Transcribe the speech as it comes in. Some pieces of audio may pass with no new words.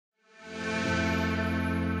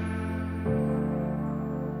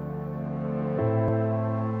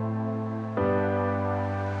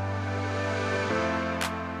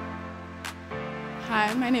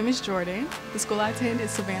My name is Jordan. The school I attend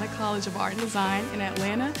is Savannah College of Art and Design in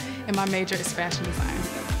Atlanta, and my major is fashion design.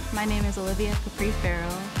 My name is Olivia Capri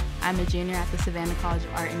Farrell. I'm a junior at the Savannah College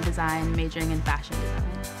of Art and Design, majoring in fashion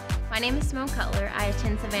design. My name is Simone Cutler. I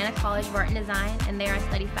attend Savannah College of Art and Design, and there I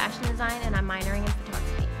study fashion design, and I'm minoring in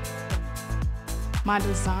photography. My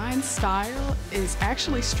design style is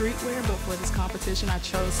actually streetwear, but for this competition I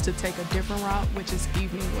chose to take a different route, which is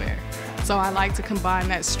evening wear. So I like to combine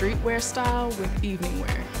that streetwear style with evening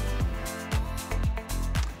wear.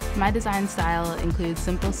 My design style includes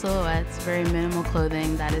simple silhouettes, very minimal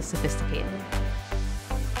clothing that is sophisticated.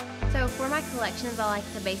 So for my collections, I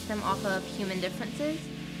like to base them off of human differences.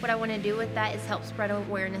 What I want to do with that is help spread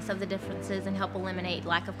awareness of the differences and help eliminate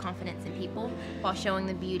lack of confidence in people while showing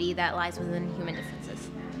the beauty that lies within human differences.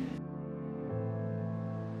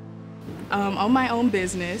 Own my own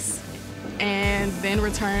business and then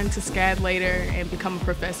return to SCAD later and become a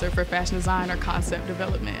professor for fashion design or concept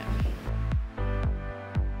development.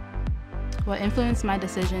 What influenced my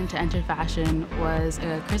decision to enter fashion was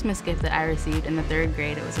a Christmas gift that I received in the 3rd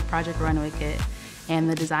grade. It was a Project Runway kit, and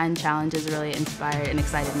the design challenges really inspired and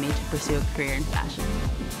excited me to pursue a career in fashion.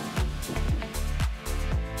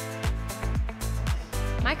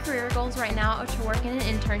 My career goals right now are to work in an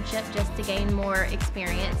internship just to gain more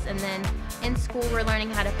experience, and then in school we're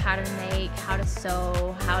learning how to pattern make, how to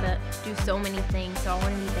sew, how to do so many things. So I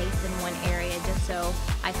want to be based in one area just so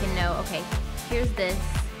I can know, okay, here's this,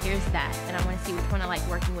 here's that, and I want to see which one I like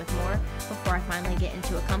working with more before I finally get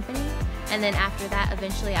into a company. And then after that,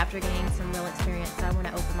 eventually after gaining some real experience, I want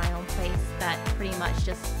to open my own place that pretty much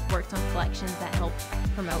just works on collections that help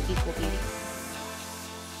promote equal beauty.